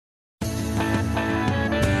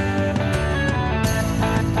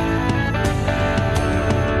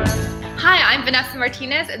I'm Vanessa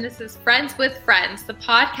Martinez, and this is Friends with Friends, the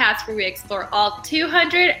podcast where we explore all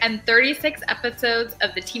 236 episodes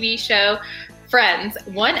of the TV show Friends,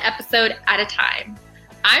 one episode at a time.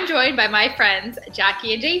 I'm joined by my friends,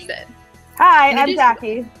 Jackie and Jason. Hi, I'm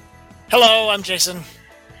Jackie. Hello, I'm Jason.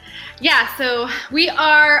 Yeah, so we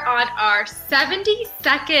are on our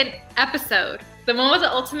 72nd episode, the one with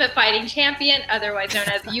the Ultimate Fighting Champion, otherwise known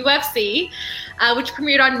as UFC, which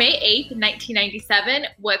premiered on May 8th, 1997,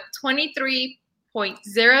 with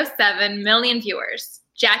 23.07 million viewers.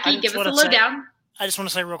 Jackie, give us a lowdown. I just want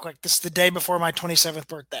to say real quick, this is the day before my 27th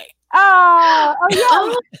birthday. Oh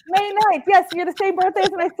yeah, May 9th. Yes, you're the same birthday as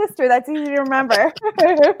my sister. That's easy to remember.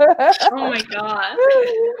 Oh my God.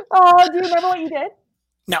 Oh, do you remember what you did?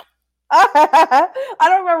 No. I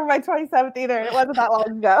don't remember my 27th either. It wasn't that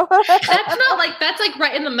long ago. That's like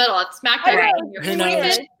right in the middle. It's smack dab in your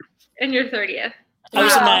 25th and your 30th. I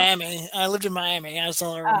was in Miami. I lived in Miami. That's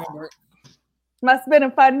all I remember. Must have been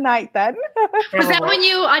a fun night then. Was that when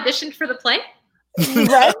you auditioned for the play?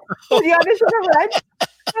 Red? Did you audition for Red?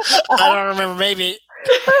 I don't remember. Maybe.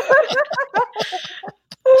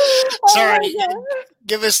 Sorry.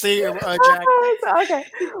 Give us the Jack. Okay.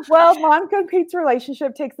 Well, Monica and Pete's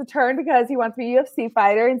relationship takes a turn because he wants to be a UFC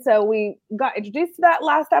fighter. And so we got introduced to that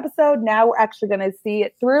last episode. Now we're actually going to see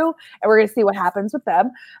it through and we're going to see what happens with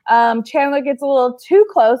them. Chandler gets a little too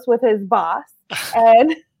close with his boss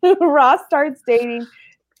and Ross starts dating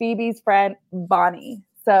Phoebe's friend, Bonnie.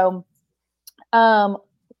 So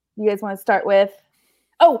you guys want to start with...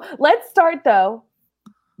 let's start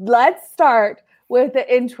with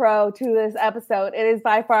the intro to this episode. It is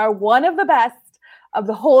by far one of the best of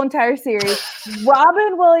the whole entire series.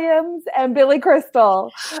 Robin Williams and Billy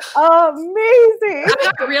Crystal. Amazing.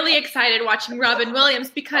 I got really excited watching Robin Williams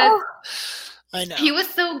because I know he was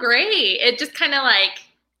so great. It just kind of like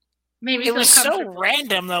made me feel so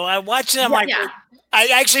random though. I watched him I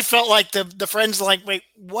actually felt like the friends like, wait,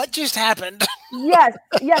 what just happened? Yes,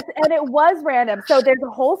 and it was random. So there's a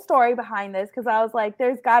whole story behind this because I was like,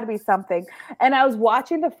 there's got to be something. And I was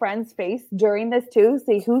watching the friends' face during this too,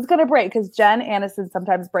 see who's going to break, because Jen Aniston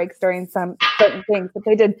sometimes breaks during some certain things, but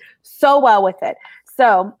they did so well with it.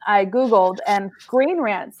 So I Googled, and Screen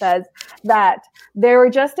Rant says that they were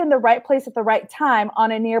just in the right place at the right time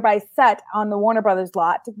on a nearby set on the Warner Brothers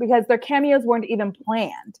lot because their cameos weren't even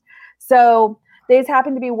planned. So they just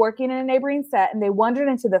happened to be working in a neighboring set, and they wandered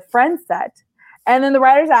into the Friends set. And then the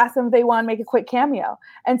writers asked them if they want to make a quick cameo.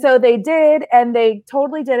 And so they did, and they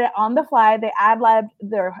totally did it on the fly. They ad-libbed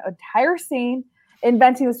their entire scene,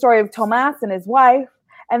 inventing the story of Tomas and his wife.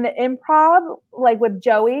 And the improv, like with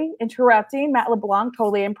Joey interrupting, Matt LeBlanc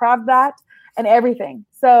totally improv that and everything.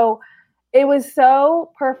 So it was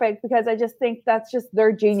so perfect because I just think that's just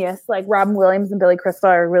their genius. Like Robin Williams and Billy Crystal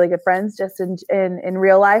are really good friends just in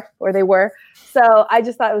real life, or they were. So I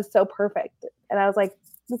just thought it was so perfect. And I was like,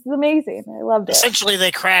 this is amazing. I loved it. Essentially, they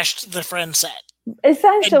crashed the Friends set.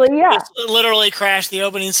 Essentially, yeah. Literally crashed the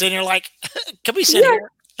opening scene. You're like, can we sit here?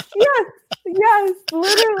 Yes,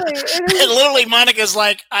 literally. And literally, Monica's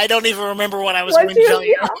like, I don't even remember what I was going to tell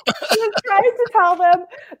you. She was trying to tell them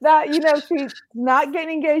that, she's not getting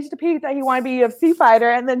engaged to Pete, that he wanted to be a UFC fighter.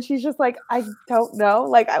 And then she's just like, I don't know.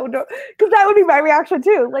 Like, I would know. Because that would be my reaction,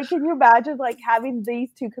 too. Like, can you imagine, like, having these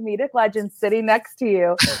two comedic legends sitting next to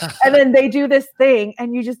you? And then they do this thing,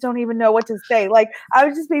 and you just don't even know what to say. Like, I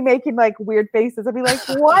would just be making, like, weird faces. I'd be like,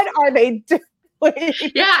 what are they doing?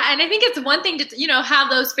 Yeah, and I think it's one thing to have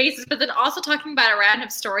those faces, but then also talking about a random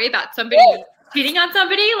story about somebody cheating on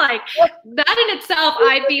somebody, like that in itself,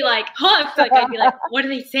 I'd be like hooked. Like I'd be like, what are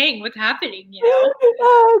they saying? What's happening?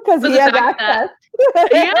 Because he has access.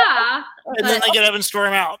 Yeah, and then they get up and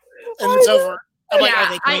storm out, and it's over. I'm like,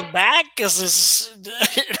 are they coming back? Because this,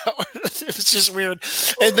 it's just weird.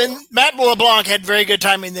 And then Matt LeBlanc had very good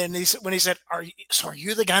timing. Then when he said, "Are you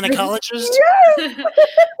the gynecologist?"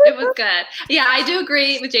 It was good. Yeah, I do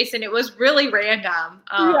agree with Jason. It was really random.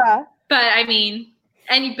 But I mean,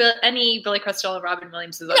 any Billy Crystal and Robin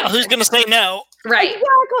Williams is who's going to say no? Right.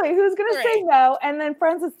 Exactly. Who's going to say no? And then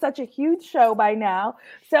Friends is such a huge show by now,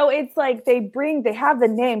 so it's like they have the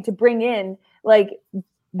name to bring in like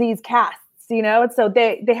these casts. So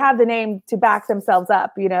they have the name to back themselves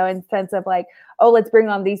up, in sense of like, let's bring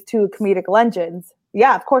on these two comedic legends.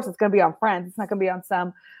 Yeah, of course it's going to be on Friends. It's not going to be on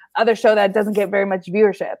some other show that doesn't get very much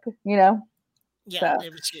viewership, Yeah, so,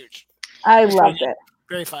 it was huge. I loved it.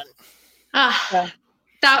 Very fun. That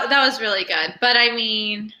was really good. But I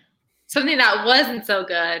mean, something that wasn't so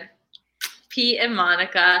good, Pete and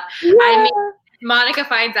Monica. Yeah. I mean, Monica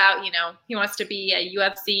finds out, he wants to be a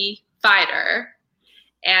UFC fighter.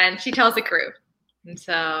 And she tells the crew. And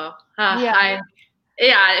so, I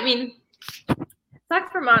mean,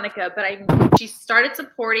 Sucks for Monica, but she started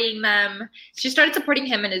supporting them. She started supporting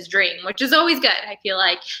him in his dream, which is always good. I feel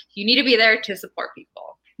like you need to be there to support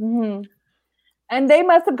people. Mm-hmm. And they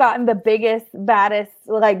must have gotten the biggest, baddest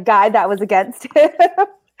like guy that was against him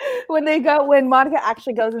when Monica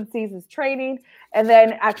actually goes and sees his training, and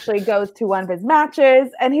then actually goes to one of his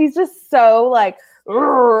matches, and he's just so like.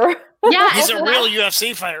 Yeah, he's a real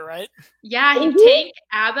UFC fighter, right? Yeah, he tanked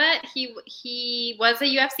Abbott. He was a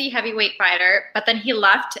UFC heavyweight fighter, but then he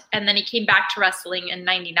left, and then he came back to wrestling in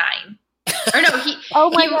 '99. Or no, he. Oh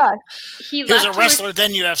my gosh, he was a wrestler,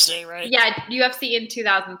 then UFC, right? Yeah, UFC in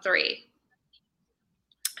 2003.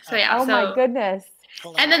 So yeah. Oh my goodness.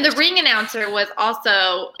 And then the ring announcer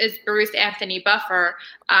is Bruce Anthony Buffer,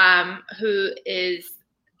 who is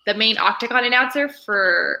the main Octagon announcer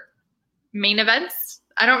for main events.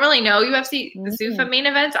 I don't really know UFC Zuffa main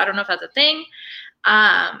events. I don't know if that's a thing.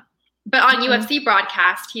 But on UFC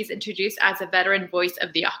broadcast, he's introduced as a veteran voice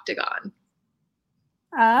of the Octagon.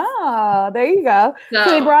 Oh, there you go. So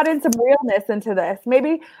they brought in some realness into this.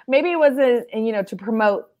 Maybe it wasn't, to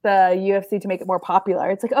promote the UFC to make it more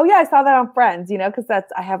popular. It's like, oh yeah, I saw that on Friends, because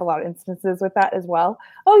I have a lot of instances with that as well.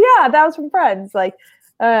 Oh yeah, that was from Friends. Like,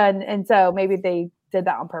 and so maybe they did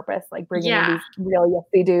that on purpose, like bringing in these real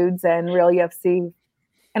UFC dudes and real UFC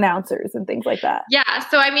announcers and things like that. Yeah.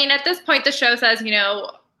 So, I mean, at this point, the show says,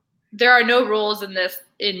 there are no rules in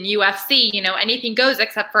UFC, anything goes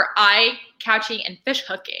except for eye couching and fish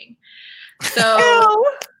hooking. So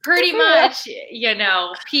pretty much,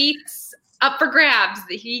 Pete's up for grabs.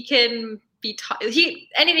 He can be,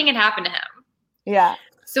 anything can happen to him. Yeah.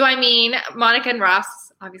 So, I mean, Monica and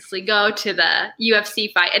Ross obviously go to the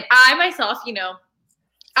UFC fight. And I myself,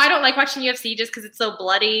 I don't like watching UFC just because it's so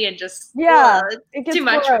bloody and just it gets too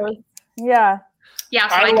much for me. Yeah. Yeah.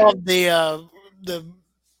 So I love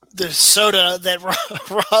the soda that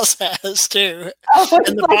Ross has too,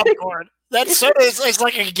 and the popcorn. That soda is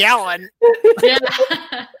like a gallon. Yeah.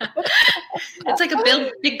 It's like a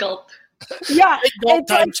big gulp. Yeah. Big gulp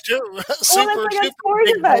times two. Super big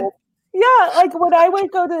gulp. Yeah, like when I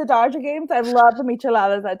would go to the Dodger games, I love the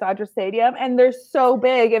micheladas at Dodger Stadium, and they're so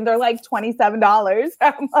big, and they're like $27.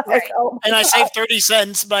 I'm like, oh and I saved 30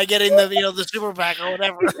 cents by getting the super pack or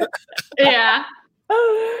whatever. Yeah,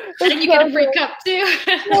 and you get a free cup too.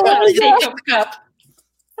 Cup.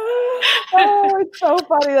 Oh, it's so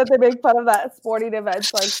funny that they make fun of that sporting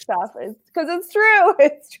events like stuff. It's because it's true.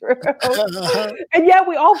 It's true. And yet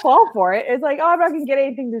we all fall for it. It's like, oh, I'm not gonna get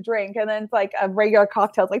anything to drink, and then it's like a regular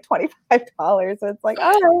cocktail is like $25. So it's like, all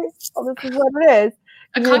right, well, this is what it is.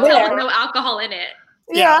 A cocktail with no alcohol in it.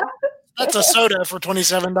 Yeah. That's a soda for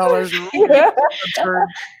 $27 per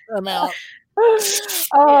amount.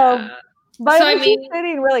 But she's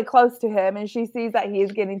sitting really close to him, and she sees that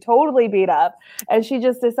he's getting totally beat up, and she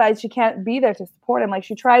just decides she can't be there to support him. Like,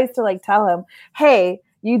 she tries to like tell him, "Hey,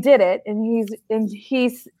 you did it," and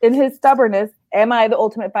he's in his stubbornness. Am I the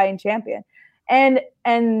ultimate fighting champion? And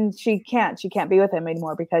she can't be with him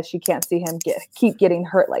anymore because she can't see him keep getting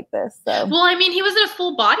hurt like this. So, well, I mean, he was in a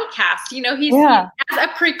full body cast. He's as a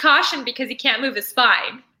precaution because he can't move his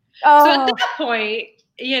spine. So at that point,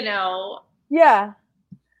 yeah.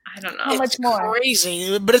 I don't know. How much more?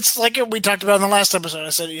 Crazy, but it's like we talked about in the last episode. I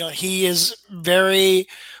said, he is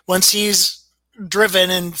once he's driven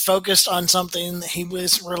and focused on something, he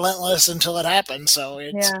was relentless until it happened. So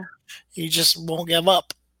he just won't give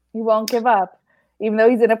up. He won't give up, even though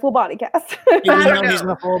he's in a full body cast. Even though he's in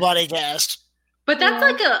a full body cast. But that's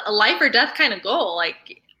like a life or death kind of goal.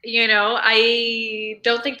 Like, I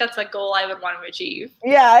don't think that's a goal I would want to achieve.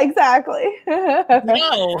 Yeah, exactly.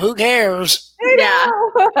 No, who cares? Yeah.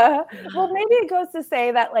 Well, maybe it goes to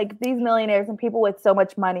say that like these millionaires and people with so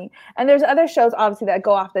much money, and there's other shows obviously that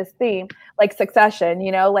go off this theme, like Succession,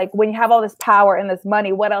 like when you have all this power and this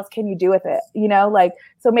money, what else can you do with it? Like,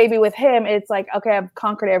 so maybe with him, it's like, okay, I've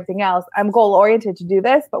conquered everything else. I'm goal oriented to do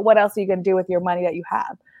this, but what else are you going to do with your money that you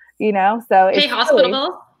have? So pay hospital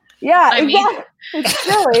bills. Yeah, exactly. It's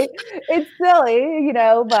silly. It's silly,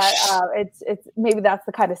 but it's maybe that's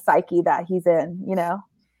the kind of psyche that he's in, So.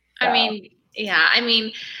 I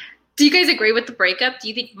mean, do you guys agree with the breakup? Do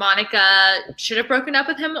you think Monica should have broken up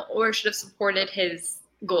with him or should have supported his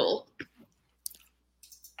goal?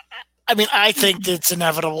 I mean, I think it's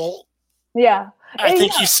inevitable. Yeah. I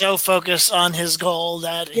think he's so focused on his goal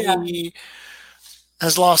that he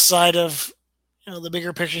has lost sight of, the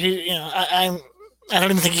bigger picture. I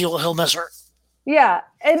don't even think he'll miss her. Yeah.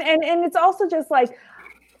 And it's also just like,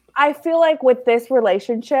 I feel like with this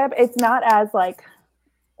relationship, it's not as like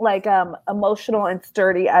like emotional and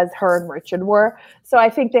sturdy as her and Richard were. So I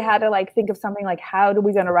think they had to like think of something like, how do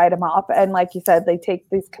we going to write him up? And like you said, they take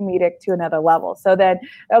this comedic to another level. So then,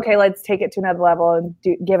 okay, let's take it to another level and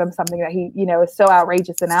give him something that he, is so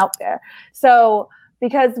outrageous and out there. So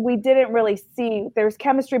because we didn't really see, there's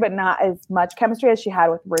chemistry, but not as much chemistry as she had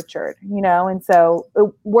with Richard, and so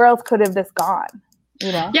where else could have this gone?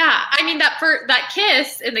 Yeah, I mean that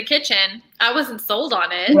kiss in the kitchen, I wasn't sold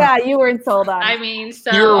on it. Yeah, you weren't sold on it. I mean, so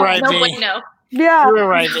You're right, no bueno. Yeah, you're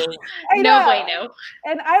right. No bueno.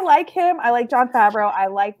 And I like him. I like Jon Favreau. I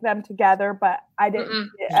like them together, but I didn't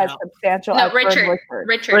see it as substantial. No, as Richard. Yeah.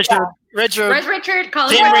 Richard. Where's Richard? Call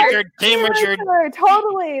Team Richard. Richard.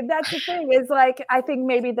 Totally. That's the thing. Is like I think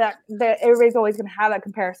maybe that everybody's always going to have that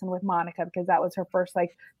comparison with Monica because that was her first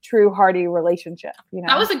like true hearty relationship.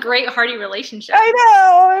 That was a great hearty relationship. I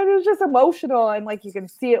know. It was just emotional and like you can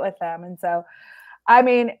see it with them. And so, I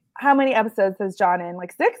mean, how many episodes is John in?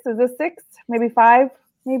 Like 6? Is this 6? Maybe 5?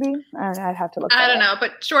 Maybe I'd have to look. I don't know,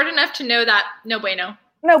 but short enough to know that no bueno.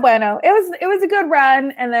 No bueno. It was a good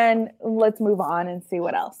run, and then let's move on and see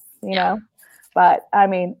what else. You know, but I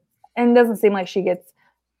mean, and it doesn't seem like she gets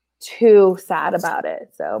too sad about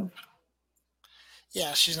it. So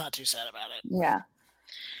yeah, she's not too sad about it.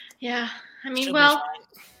 Yeah. I mean, well,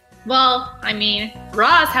 I mean,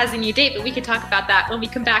 Roz has a new date, but we could talk about that when we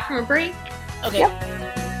come back from a break. Okay. Yep.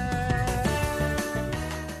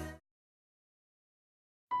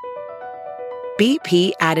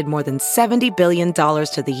 BP added more than $70 billion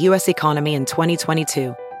to the U.S. economy in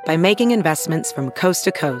 2022 by making investments from coast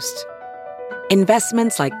to coast.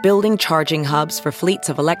 Investments like building charging hubs for fleets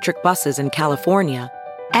of electric buses in California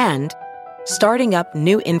and starting up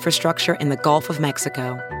new infrastructure in the Gulf of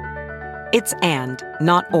Mexico. It's and,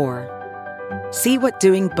 not or. See what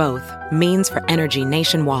doing both means for energy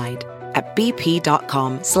nationwide at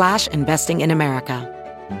bp.com/investing in America.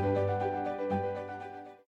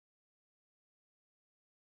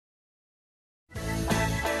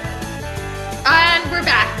 And we're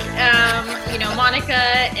back.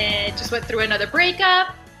 Monica just went through another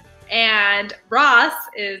breakup, and Ross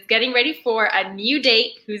is getting ready for a new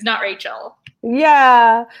date who's not Rachel.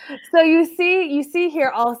 Yeah. So you see here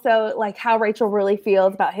also like how Rachel really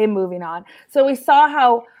feels about him moving on. So we saw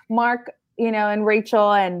how Mark, and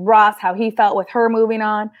Rachel and Ross, how he felt with her moving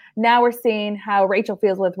on. Now we're seeing how Rachel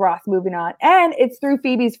feels with Ross moving on. And it's through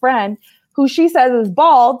Phoebe's friend, who she says is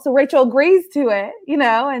bald. So Rachel agrees to it,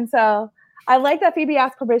 and so I like that Phoebe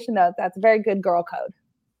asked permission, though. That's a very good girl code.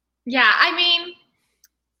 Yeah, I mean,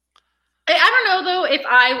 I don't know, though, if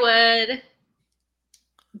I would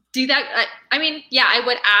do that. I mean, yeah, I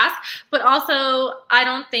would ask, but also I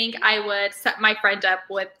don't think I would set my friend up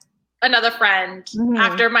with another friend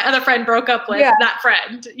after my other friend broke up with that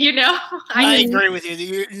friend, I agree with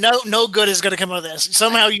you. No good is going to come of this.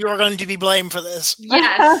 Somehow you are going to be blamed for this.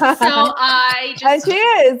 Yes. So I just... And she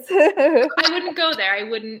is. I wouldn't go there. I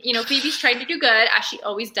wouldn't, Phoebe's trying to do good, as she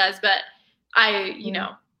always does, but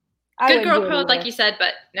good girl code, like you said,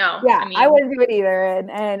 but no. Yeah, I wouldn't do it either,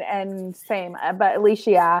 and same, but at least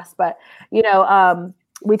she asked. But,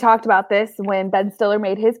 we talked about this when Ben Stiller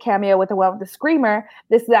made his cameo with the one with the screamer.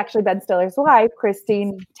 This is actually Ben Stiller's wife,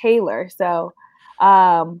 Christine Taylor. So,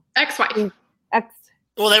 ex-wife.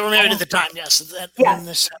 Well, they were married at the time, yes. I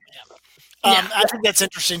think that's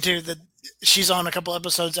interesting too. That she's on a couple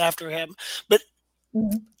episodes after him, but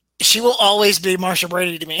she will always be Marsha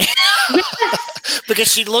Brady to me.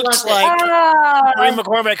 Because she looks like Marie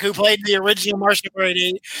McCormick, who played the original Marsha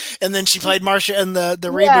Brady, and then she played Marsha in the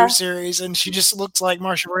reboot series, and she just looks like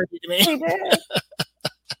Marsha Brady to me. She did.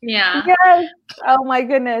 Yeah. Yes. Oh my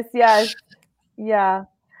goodness. Yes. Yeah.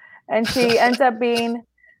 And she ends up being,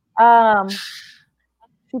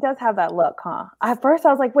 she does have that look, huh? At first I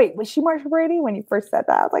was like, wait, was she Marsha Brady? When you first said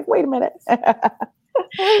that, I was like, wait a minute.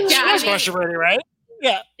 She was Marsha Brady, right?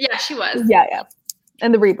 Yeah. Yeah, she was. Yeah.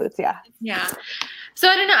 And the reboots, yeah. Yeah. So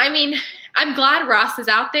I don't know. I mean, I'm glad Ross is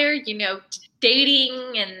out there,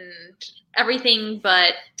 dating and everything,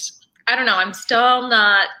 but I don't know.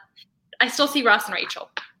 I still see Ross and Rachel.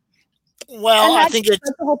 Well, I think that's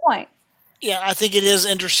the whole point. Yeah, I think it is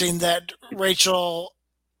interesting that Rachel,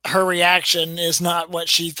 her reaction is not what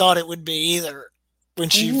she thought it would be either when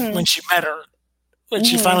she met her. When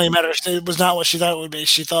she finally met her, it was not what she thought it would be.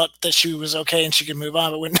 She thought that she was okay and she could move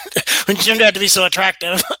on, but when she turned out to be so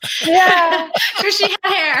attractive. Yeah. Because she had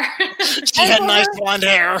hair. She had nice blonde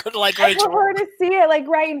hair, like Rachel. For her to see it, like,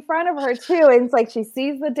 right in front of her, too. And it's like she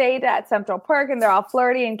sees the date at Central Park, and they're all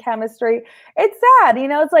flirty and chemistry. It's sad,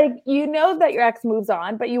 It's like, that your ex moves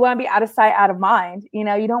on, but you want to be out of sight, out of mind. You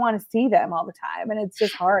don't want to see them all the time, and it's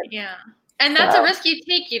just hard. Yeah. And that's a risk you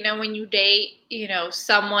take, when you date,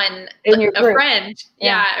 someone, in your a group. friend,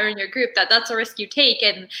 or in your group, that's a risk you take.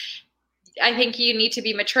 And I think you need to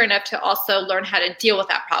be mature enough to also learn how to deal with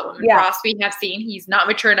that problem. And Ross, we have seen he's not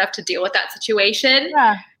mature enough to deal with that situation.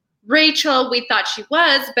 Yeah. Rachel, we thought she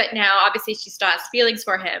was, but now obviously she still has feelings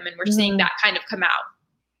for him, and we're seeing that kind of come out.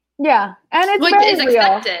 Yeah, and it's very real.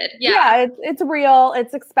 Expected. Yeah, it's real.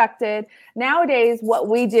 It's expected. Nowadays, what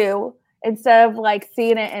we do, instead of like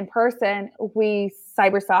seeing it in person, we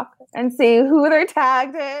cyberstalk and see who they're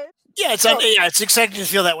tagged in. Yeah, it's expected to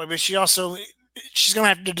feel that way, but she's going to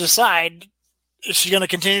have to decide, is she going to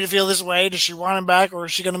continue to feel this way? Does she want him back, or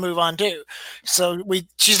is she going to move on too? So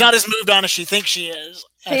she's not as moved on as she thinks she is.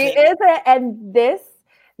 She isn't, and this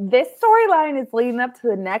storyline is leading up to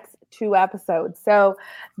the next 2 episodes. So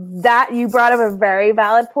that you brought up a very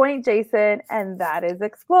valid point, Jason, and that is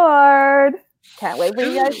explored. Can't wait for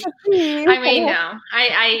you guys to see. I mean, no,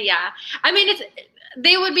 I mean,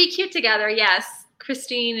 they would be cute together. Yes,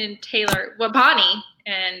 Christine and Taylor, Bonnie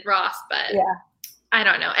and Ross, but I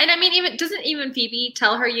don't know. And I mean, doesn't Phoebe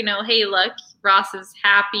tell her, hey, look, Ross is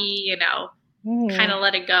happy, kind of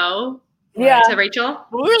let it go. To Rachel.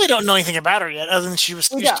 We really don't know anything about her yet, other than she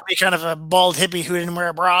used to be kind of a bald hippie who didn't wear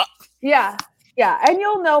a bra. Yeah. And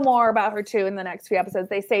you'll know more about her too in the next few episodes.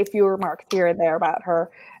 They say few remarks here and there about her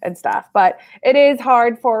and stuff, but it is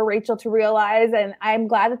hard for Rachel to realize, and I'm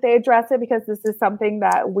glad that they address it, because this is something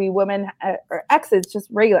that we women or exes, just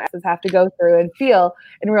regular exes, have to go through and feel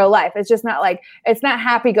in real life. It's just not like, it's not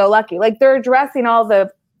happy-go-lucky. Like, they're addressing all the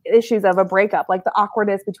issues of a breakup, like the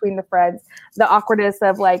awkwardness between the friends, the awkwardness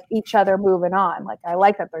of like each other moving on. Like, I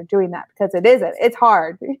like that they're doing that, because it's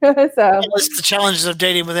hard. So it's the challenges of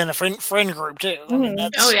dating within a friend group too. I mean,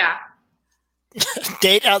 that's,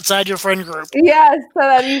 date outside your friend group. Yes, so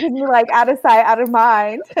that you can be like out of sight, out of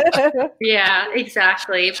mind. Yeah,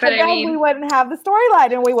 exactly. But I mean, we wouldn't have the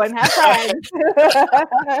storyline, and we wouldn't have friends.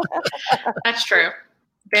 That's true.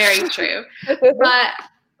 Very true. But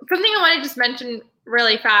something I want to just mention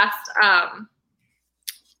really fast,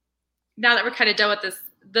 now that we're kind of done with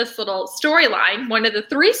this little storyline, one of the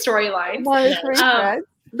 3 storylines,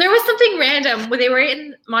 there was something random when they were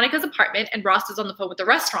in Monica's apartment and Ross is on the phone with the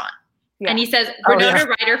restaurant, and he says Winona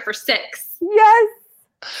Ryder for 6. Yes.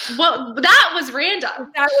 Well, that was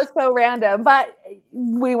random. That was so random, but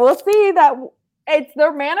we will see that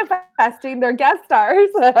they're manifesting their guest stars.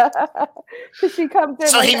 She comes in.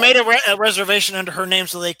 So he made a reservation under her name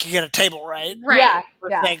so they could get a table, right? Yeah.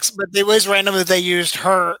 Thanks. But it was random that they used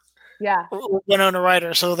her. Yeah. Winona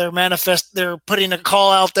Ryder. So they're putting a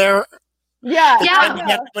call out there. Yeah. To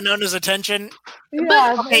get Winona's attention.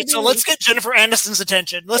 Yeah. Okay, so let's get Jennifer Aniston's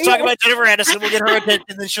attention. Let's talk about Jennifer Aniston. We'll get her attention,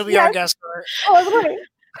 and then she'll be our guest star. Oh, wait.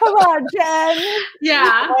 Come on, Jen.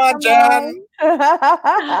 Yeah. Come on, Jen.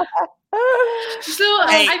 So,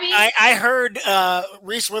 hey, I mean, I heard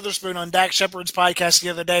Reese Witherspoon on Dak Shepard's podcast the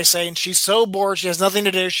other day saying she's so bored, she has nothing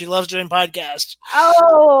to do. She loves doing podcasts.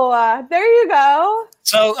 Oh, there you go.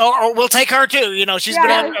 So, or we'll take her too. She's been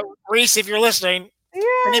on Reese. If you're listening,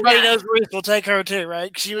 anybody knows Reese, we'll take her too,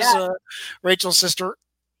 right? She was Rachel's sister.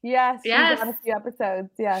 Yes. She's on a few episodes.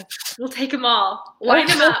 Yes. We'll take them all. Line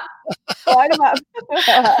them up. Line them up.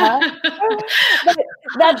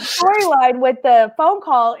 That storyline with the phone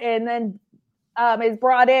call and then is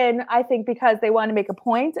brought in, I think, because they want to make a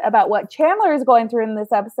point about what Chandler is going through in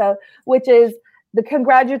this episode, which is the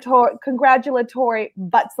congratulatory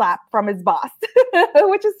butt slap from his boss,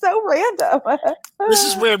 which is so random. This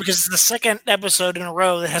is weird because it's the second episode in a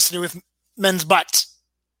row that has to do with men's butts.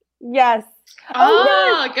 Yes.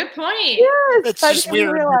 Oh, good point. Yes, it's just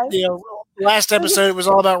weird. Last episode it was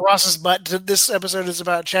all about Ross's butt. This episode is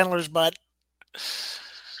about Chandler's butt.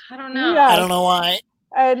 I don't know. Yeah. I don't know why.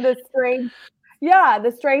 And the strange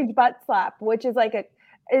butt slap, which is like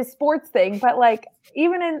a sports thing, but like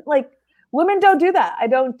even in like women don't do that. I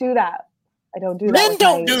don't do that. Men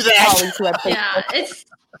don't do that. Yeah, it's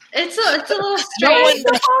a little strange.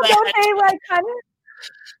 Don't they like kind of?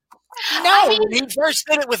 No, he first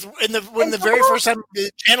did it when the very first time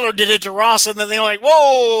Chandler did it to Ross, and then they were like,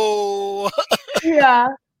 "Whoa!" Yeah,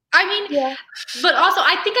 I mean, but also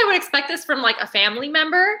I think I would expect this from like a family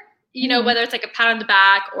member, whether it's like a pat on the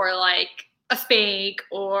back or like a spank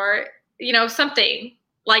or something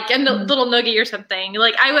like a little noogie or something.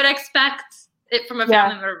 Like I would expect it from a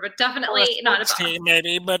family member, but definitely not a team,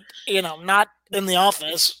 maybe, but not in the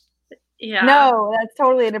office. Yeah. No, that's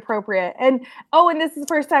totally inappropriate. And this is the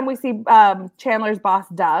first time we see Chandler's boss,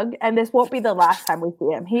 Doug, and this won't be the last time we see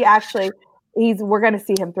him. We're going to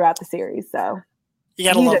see him throughout the series. So you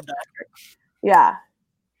gotta love that. Yeah,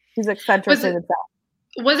 he's eccentric in himself.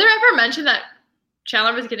 Was there ever mention that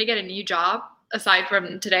Chandler was going to get a new job aside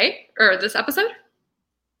from today or this episode?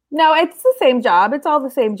 No, it's the same job. It's all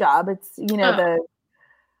the same job. It's, the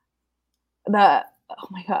oh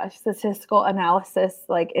my gosh, statistical analysis,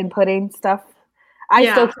 like inputting stuff. I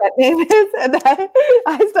still can't name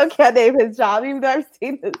I still can't name his job, even though I've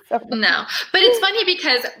seen this so much. No, but it's funny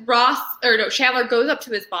because Chandler goes up to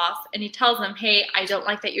his boss and he tells him, "Hey, I don't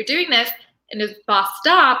like that you're doing this," and his boss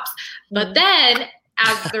stops. But then,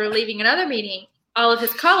 as they're leaving another meeting, all of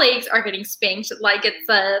his colleagues are getting spanked like it's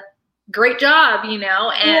a great job,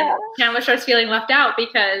 and Chandler starts feeling left out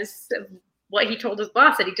because of what he told his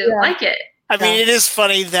boss that he didn't like it. I mean, it is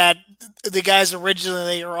funny that the guys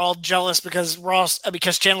originally are all jealous because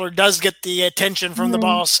Chandler does get the attention from the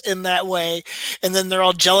boss in that way, and then they're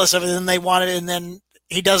all jealous of it, and they want it, and then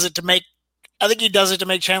he does it to make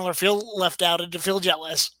Chandler feel left out and to feel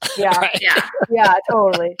jealous. Yeah, right? yeah,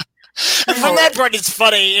 totally. And from that part, it's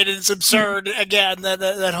funny and it's absurd. Again,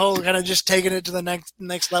 that whole kind of just taking it to the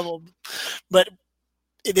next level, but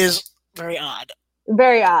it is very odd.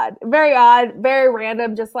 Very odd, very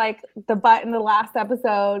random. Just like the butt in the last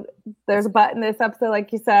episode, there's a butt in this episode,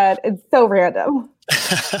 like you said. It's so random.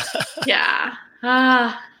 Yeah,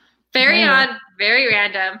 very odd, very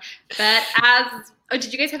random. But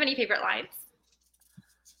did you guys have any favorite lines?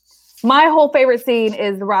 My whole favorite scene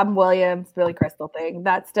is the Robin Williams, Billy Crystal thing.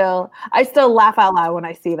 I still laugh out loud when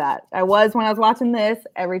I see that. When I was watching this,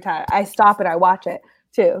 every time I stop and I watch it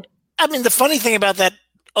too. I mean, the funny thing about that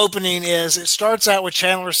opening is it starts out with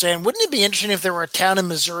Chandler saying, "Wouldn't it be interesting if there were a town in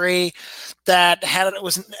Missouri that had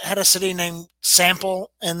a city named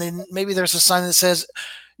Sample, and then maybe there's a sign that says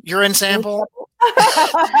urine sample?"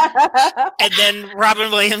 And then Robin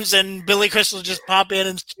Williams and Billy Crystal just pop in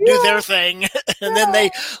and do their thing, and then they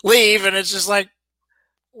leave, and it's just like,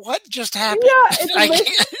 what just happened? Yeah,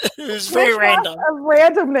 it was very random. Of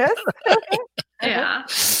randomness. Yeah.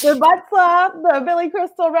 The butt slap, the Billy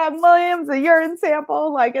Crystal, Robin Williams, the urine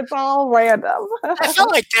sample, like it's all random. I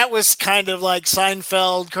felt like that was kind of like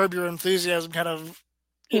Seinfeld, Curb Your Enthusiasm kind of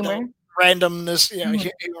humor, randomness,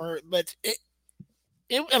 humor. But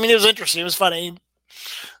it was interesting. It was funny.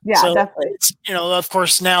 Yeah, so definitely. It's, of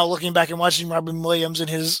course, now looking back and watching Robin Williams and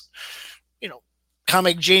his,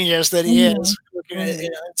 comic genius that he is,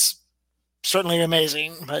 it's certainly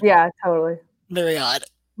amazing. But yeah, totally. Very odd.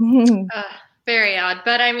 Very odd.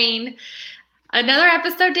 But I mean, another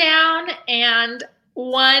episode down and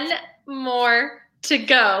one more to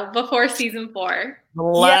go before season 4. The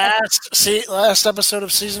last episode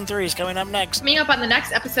of season 3 is coming up next. Coming up on the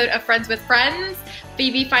next episode of Friends with Friends,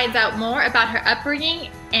 Phoebe finds out more about her upbringing,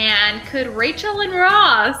 and could Rachel and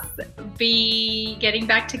Ross be getting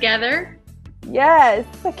back together? Yes,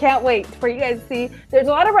 I can't wait for you guys to see. There's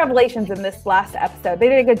a lot of revelations in this last episode. They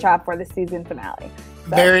did a good job for the season finale.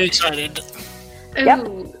 So. Very excited. Yep.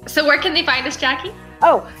 So where can they find us, Jackie?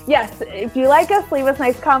 Oh, yes. If you like us, leave us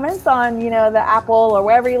nice comments on, the Apple or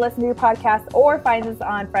wherever you listen to your podcast, or find us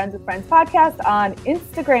on Friends with Friends podcast on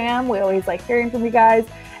Instagram. We always like hearing from you guys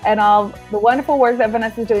and all the wonderful work that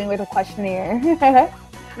Vanessa is doing with a questionnaire.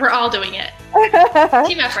 We're all doing it.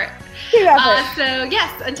 Team effort. So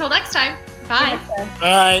yes, until next time. Bye.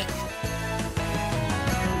 Bye.